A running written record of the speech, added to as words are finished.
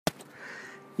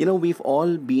We've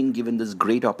all been given this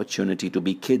great opportunity to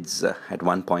be kids at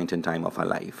one point in time of our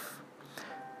life.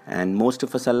 And most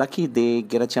of us are lucky they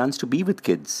get a chance to be with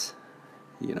kids,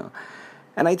 you know.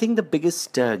 And I think the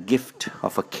biggest gift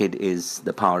of a kid is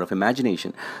the power of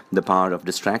imagination, the power of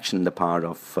distraction, the power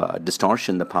of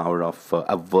distortion, the power of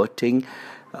averting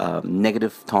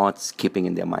negative thoughts keeping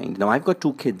in their mind. Now, I've got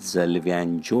two kids, Livia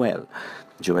and Joel.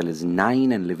 Joel is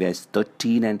 9 and Livia is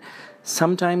 13. And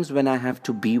sometimes when I have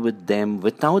to be with them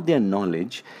without their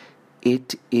knowledge,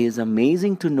 it is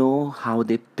amazing to know how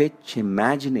they pitch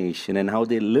imagination and how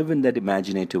they live in that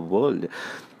imaginative world.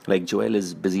 Like Joel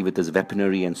is busy with his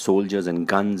weaponry and soldiers and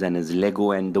guns and his Lego,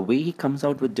 and the way he comes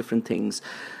out with different things,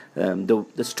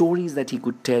 the stories that he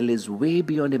could tell is way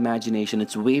beyond imagination.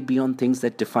 It's way beyond things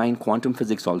that define quantum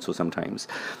physics also sometimes.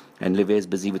 And Livia is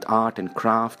busy with art and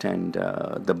craft and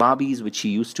the Barbies which she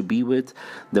used to be with,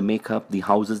 the makeup, the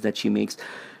houses that she makes.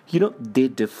 They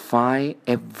defy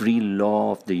every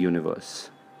law of the universe.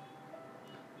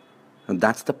 And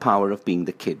that's the power of being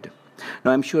the kid.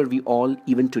 Now, I'm sure we all,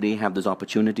 even today, have this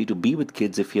opportunity to be with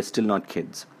kids if you're still not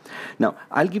kids. Now,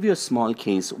 I'll give you a small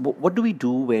case. What do we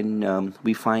do when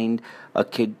we find a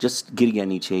kid just गिर गया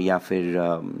नीचे या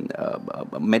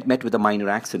फिर met with a minor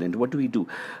accident? What do?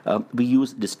 We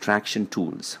use distraction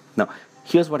tools. Now,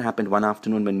 here's what happened one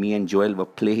afternoon when me and Joel were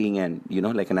playing, and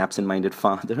like an absent-minded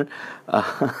father,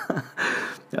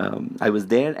 I was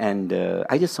there and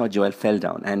I just saw Joel fell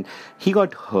down, and he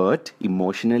got hurt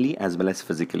emotionally as well as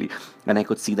physically, and I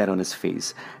could see that on his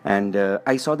face. And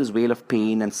I saw this wail of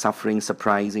pain and suffering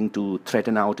surprising to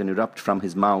threaten out and erupt from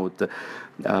his mouth.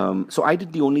 So I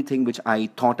did the only thing which I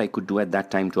thought I could do at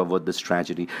that time to avoid this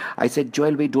tragedy. I said,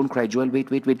 Joel, wait, don't cry. Joel,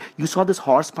 wait. You saw this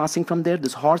horse passing from there?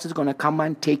 This horse is going to come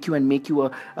and take you and make you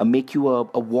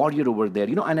a warrior over there.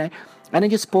 And I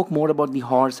just spoke more about the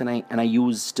horse, and I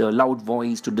used a loud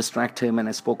voice to distract him, and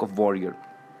I spoke of warrior.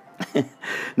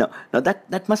 Now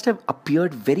that must have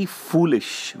appeared very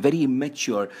foolish, very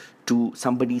immature to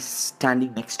somebody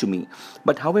standing next to me.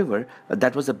 But however,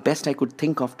 that was the best I could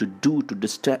think of to do to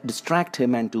distract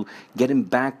him and to get him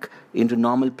back into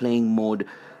normal playing mode,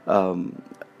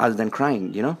 other than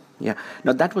crying, Yeah.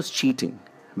 Now that was cheating,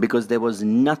 because there was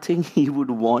nothing he would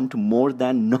want more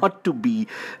than not to be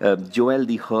Joel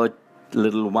the hurt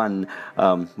little one,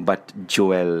 but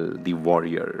Joel the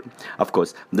warrior. Of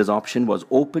course, this option was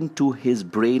open to his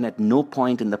brain at no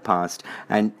point in the past,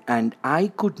 and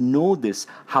I could know this,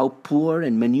 how poor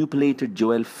and manipulated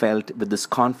Joel felt with this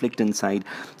conflict inside,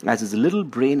 as his little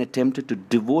brain attempted to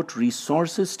devote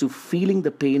resources to feeling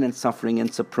the pain and suffering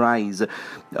and surprise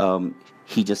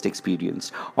he just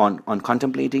experienced on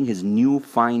contemplating his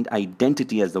newfound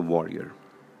identity as the warrior.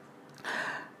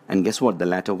 And guess what? The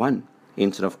latter won.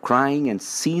 Instead of crying and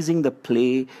seizing the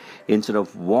play, instead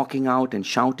of walking out and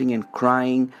shouting and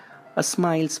crying, a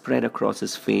smile spread across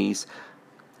his face,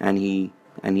 and he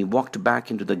walked back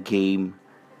into the game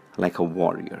like a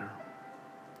warrior.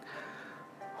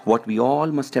 What we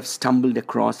all must have stumbled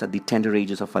across at the tender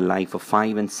ages of our life of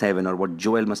 5 and 7, or what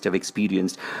Joel must have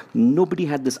experienced, nobody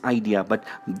had this idea, but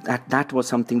that was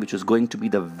something which was going to be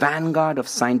the vanguard of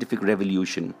scientific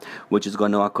revolution, which is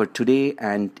going to occur today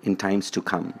and in times to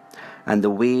come. And the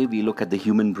way we look at the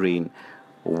human brain,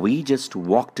 we just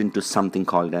walked into something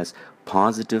called as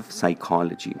positive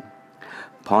psychology.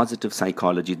 Positive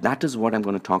psychology, that is what I'm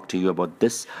going to talk to you about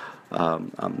this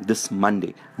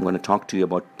Monday. I'm going to talk to you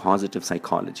about positive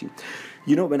psychology.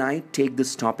 When I take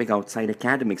this topic outside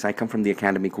academics, I come from the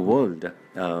academic world,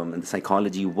 and the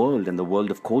psychology world and the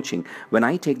world of coaching. When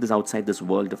I take this outside this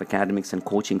world of academics and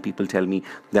coaching, people tell me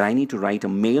that I need to write a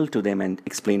mail to them and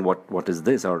explain what is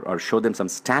this, or show them some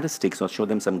statistics or show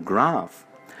them some graph.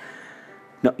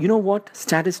 Now, you know what?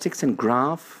 Statistics and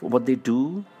graph, what they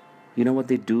do,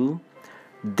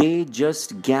 they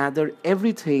just gather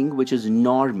everything which is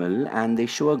normal, and they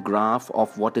show a graph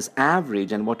of what is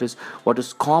average and what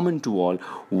is common to all.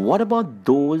 What about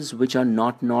those which are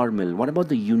not normal? What about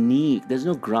the unique? There's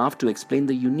no graph to explain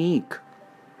the unique.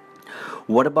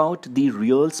 What about the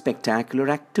real spectacular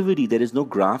activity? There is no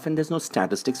graph and there's no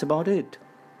statistics about it.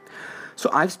 So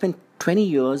I've spent 20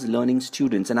 years learning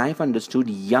students, and I've understood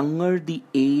younger the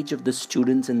age of the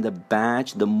students in the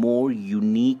batch, the more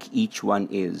unique each one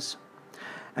is.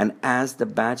 And as the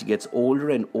batch gets older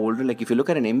and older, like if you look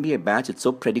at an MBA batch, it's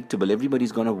so predictable.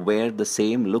 Everybody's going to wear the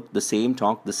same, look the same,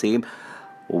 talk the same.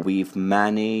 We've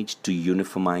managed to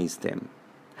uniformize them.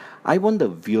 I want the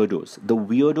weirdos. The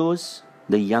weirdos,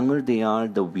 the younger they are,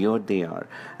 the weird they are.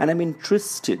 And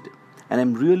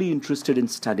I'm really interested in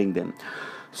studying them.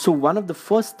 So one of the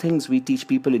first things we teach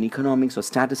people in economics or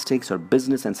statistics or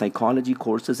business and psychology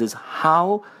courses is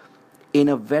how in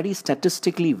a very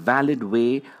statistically valid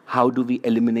way, how do we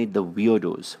eliminate the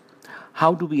weirdos?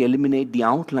 How do we eliminate the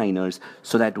outliners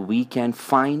so that we can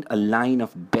find a line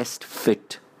of best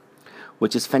fit?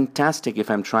 Which is fantastic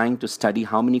if I'm trying to study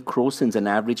how many crosins an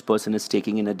average person is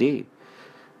taking in a day.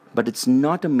 But it's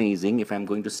not amazing if I'm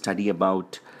going to study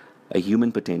about a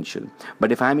human potential.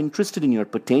 But if I'm interested in your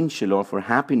potential or for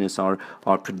happiness or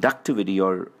productivity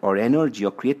or energy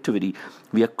or creativity,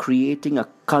 we are creating a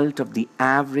cult of the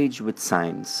average with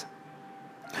science.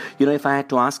 If I had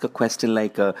to ask a question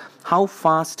like, how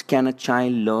fast can a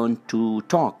child learn to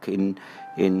talk in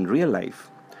real life?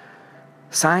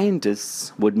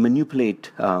 Scientists would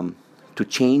manipulate to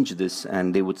change this,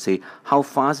 and they would say, how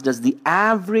fast does the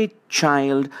average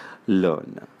child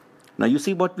learn? Now, you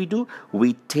see what we do?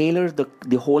 We tailor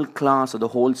the whole class or the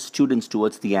whole students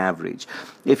towards the average.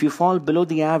 If you fall below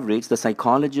the average, the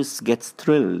psychologist gets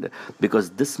thrilled because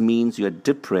this means you're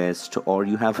depressed or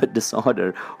you have a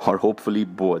disorder, or hopefully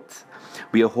both.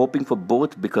 We are hoping for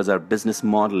both because our business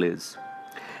model is.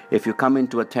 If you come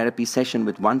into a therapy session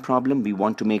with one problem, we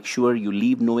want to make sure you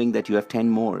leave knowing that you have 10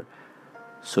 more.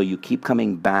 So you keep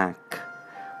coming back.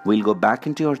 We'll go back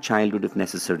into your childhood if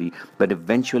necessary, but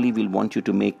eventually we'll want you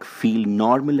to feel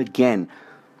normal again.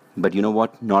 But you know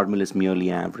what? Normal is merely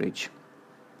average.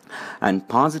 And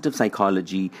positive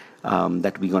psychology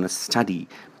that we're going to study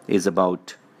is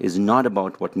not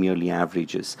about what merely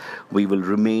average is. We will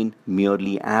remain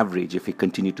merely average if we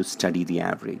continue to study the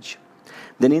average.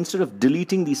 Then instead of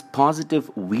deleting these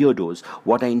positive weirdos,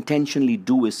 what I intentionally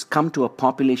do is come to a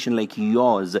population like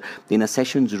yours in a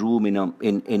sessions room,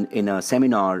 in a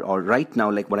seminar, or right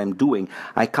now like what I'm doing.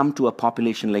 I come to a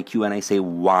population like you and I say,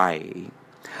 why?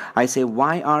 I say,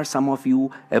 why are some of you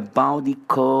above the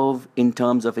curve in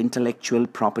terms of intellectual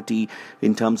property,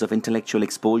 in terms of intellectual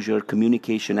exposure,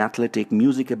 communication, athletic,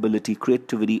 music ability,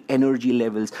 creativity, energy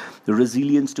levels, the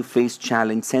resilience to face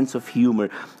challenge, sense of humor,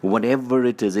 whatever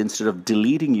it is? Instead of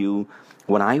deleting you,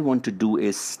 what I want to do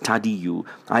is study you.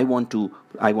 I want to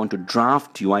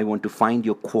draft you. I want to find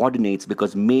your coordinates,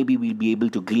 because maybe we'll be able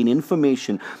to glean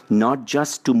information not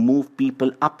just to move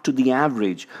people up to the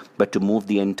average, but to move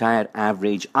the entire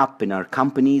average up in our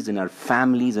companies, in our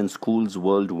families and schools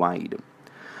worldwide.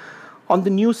 On the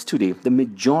news today, the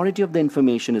majority of the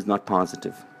information is not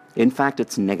positive. In fact,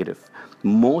 it's negative.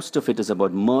 Most of it is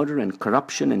about murder and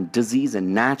corruption and disease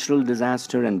and natural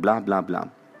disaster and blah, blah, blah.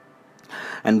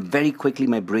 And very quickly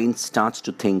my brain starts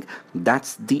to think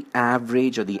that's the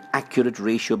average or the accurate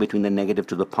ratio between the negative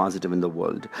to the positive in the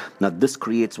world. Now this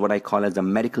creates what I call as the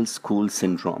medical school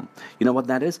syndrome. You know what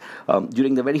that is?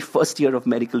 During the very first year of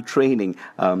medical training,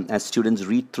 as students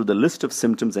read through the list of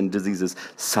symptoms and diseases,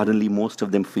 suddenly most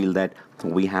of them feel that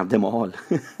we have them all.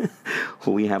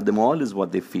 We have them all is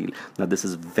what they feel. Now this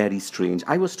is very strange.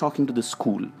 I was talking to the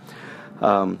school.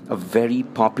 A very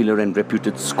popular and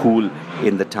reputed school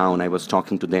in the town. I was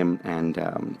talking to them, and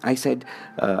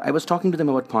I was talking to them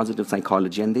about positive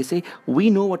psychology, and they say,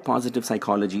 we know what positive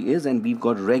psychology is, and we've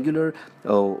got regular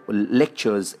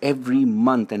lectures every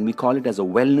month, and we call it as a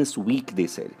wellness week, they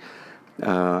said.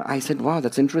 I said, wow,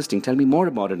 that's interesting. Tell me more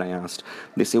about it, I asked.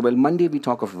 They say, well, Monday we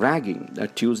talk of ragging.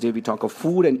 Tuesday we talk of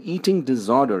food and eating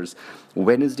disorders.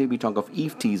 Wednesday we talk of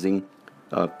eve teasing.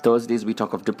 Thursdays we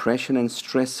talk of depression and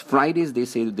stress. Fridays they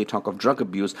talk of drug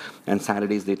abuse, and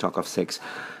Saturdays they talk of sex.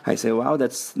 I say, wow,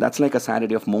 that's like a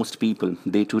Saturday of most people.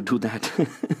 They too do that.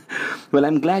 Well,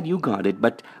 I'm glad you got it,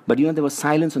 but there was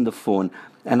silence on the phone,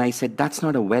 and I said, that's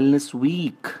not a wellness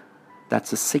week.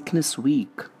 That's a sickness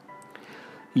week.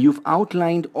 You've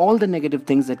outlined all the negative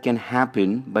things that can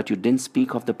happen, but you didn't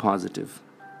speak of the positive.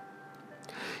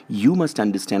 You must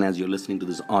understand, as you're listening to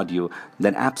this audio,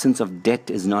 that absence of debt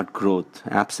is not growth.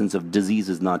 Absence of disease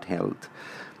is not health.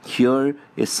 Here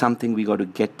is something we got to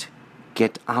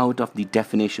get out of the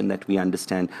definition that we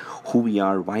understand who we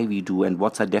are, why we do, and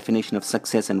what's our definition of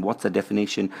success and what's our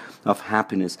definition of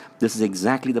happiness. This is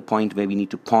exactly the point where we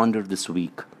need to ponder this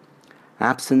week.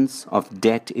 Absence of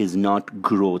debt is not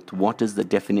growth. What is the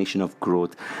definition of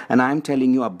growth? And I'm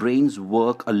telling you, our brains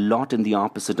work a lot in the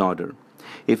opposite order.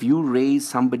 If you raise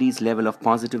somebody's level of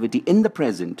positivity in the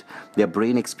present, their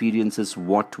brain experiences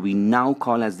what we now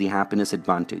call as the happiness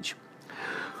advantage.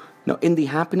 Now, in the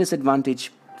happiness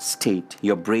advantage state,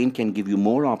 your brain can give you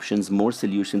more options, more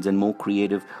solutions, and more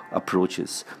creative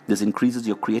approaches. This increases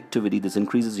your creativity, this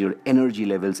increases your energy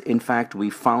levels. In fact, we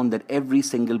found that every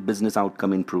single business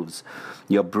outcome improves.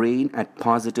 Your brain at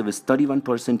positive is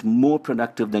 31% more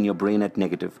productive than your brain at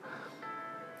negative.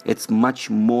 It's much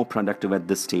more productive at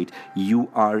this state. You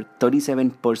are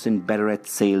 37% better at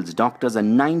sales. Doctors are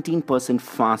 19%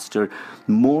 faster,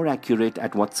 more accurate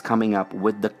at what's coming up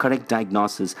with the correct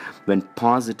diagnosis when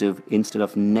positive instead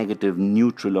of negative,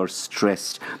 neutral, or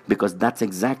stressed, because that's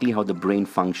exactly how the brain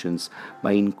functions.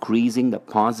 By increasing the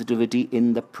positivity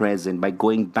in the present, by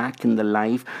going back in the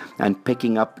life and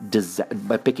picking up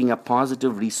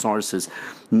positive resources,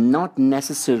 not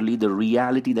necessarily the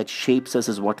reality that shapes us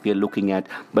is what we are looking at,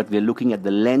 but we are looking at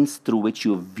the lens through which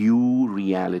you view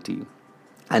reality.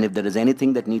 And if there is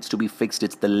anything that needs to be fixed,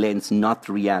 it's the lens, not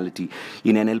reality.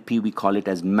 In NLP, we call it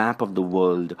as map of the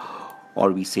world, or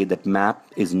we say that map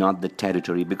is not the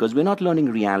territory, because we're not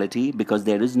learning reality, because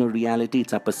there is no reality.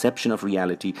 It's our perception of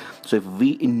reality. So if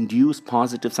we induce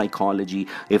positive psychology,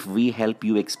 if we help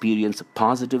you experience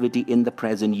positivity in the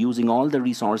present using all the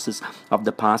resources of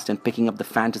the past and picking up the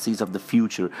fantasies of the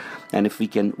future, and if we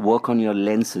can work on your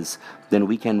lenses, then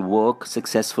we can work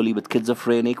successfully with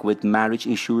schizophrenic, with marriage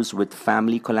issues, with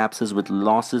family collapses, with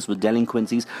losses, with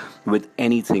delinquencies, with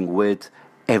anything, with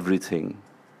everything.